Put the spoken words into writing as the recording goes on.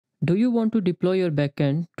Do you want to deploy your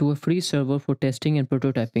backend to a free server for testing and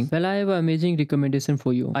prototyping? Well, I have an amazing recommendation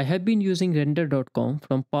for you. I have been using render.com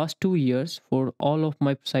from past 2 years for all of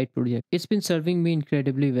my side projects. It's been serving me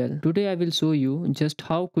incredibly well. Today I will show you just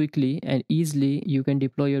how quickly and easily you can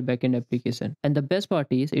deploy your backend application. And the best part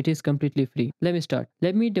is it is completely free. Let me start.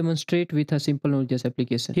 Let me demonstrate with a simple Node.js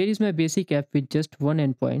application. Here is my basic app with just one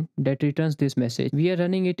endpoint that returns this message. We are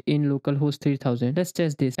running it in localhost 3000. Let's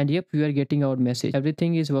test this. And yep, we are getting our message.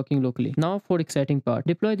 Everything is working locally. Now for exciting part,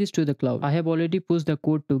 deploy this to the cloud. I have already pushed the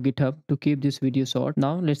code to GitHub to keep this video short.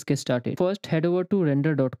 Now let's get started. First head over to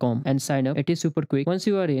render.com and sign up. It is super quick. Once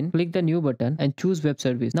you are in, click the new button and choose web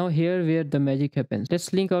service. Now here where the magic happens.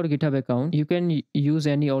 Let's link our GitHub account. You can use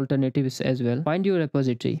any alternatives as well. Find your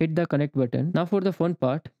repository. Hit the connect button. Now for the fun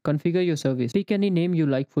part, configure your service. Pick any name you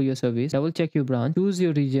like for your service. Double check your branch. Choose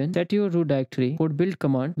your region. Set your root directory. For build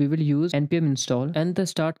command, we will use npm install and the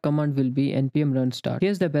start command will be npm run start.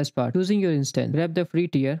 Here's the best part, choosing your instance. Grab the free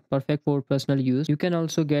tier, perfect for personal use. You can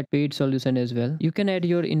also get paid solution as well. You can add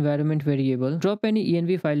your environment variable, drop any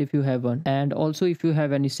env file if you have one, and also if you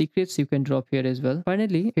have any secrets you can drop here as well.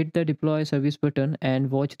 Finally, hit the deploy service button and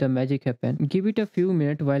watch the magic happen. Give it a few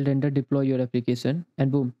minutes while render deploy your application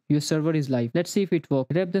and boom, your server is live. Let's see if it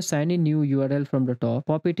works. Grab the sign in new URL from the top,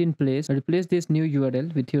 pop it in place, replace this new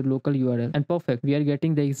URL with your local URL, and perfect, we are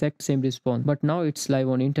getting the exact same response, but now it's live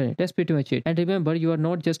on internet. That's pretty much it. And remember, you are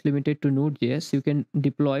not just limited to Node.js. You can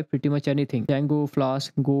deploy pretty much anything: Django,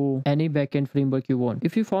 Flask, Go, any backend framework you want.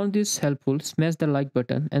 If you found this helpful, smash the like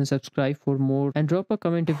button and subscribe for more, and drop a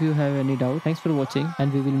comment if you have any doubt. Thanks for watching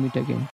and we will meet again.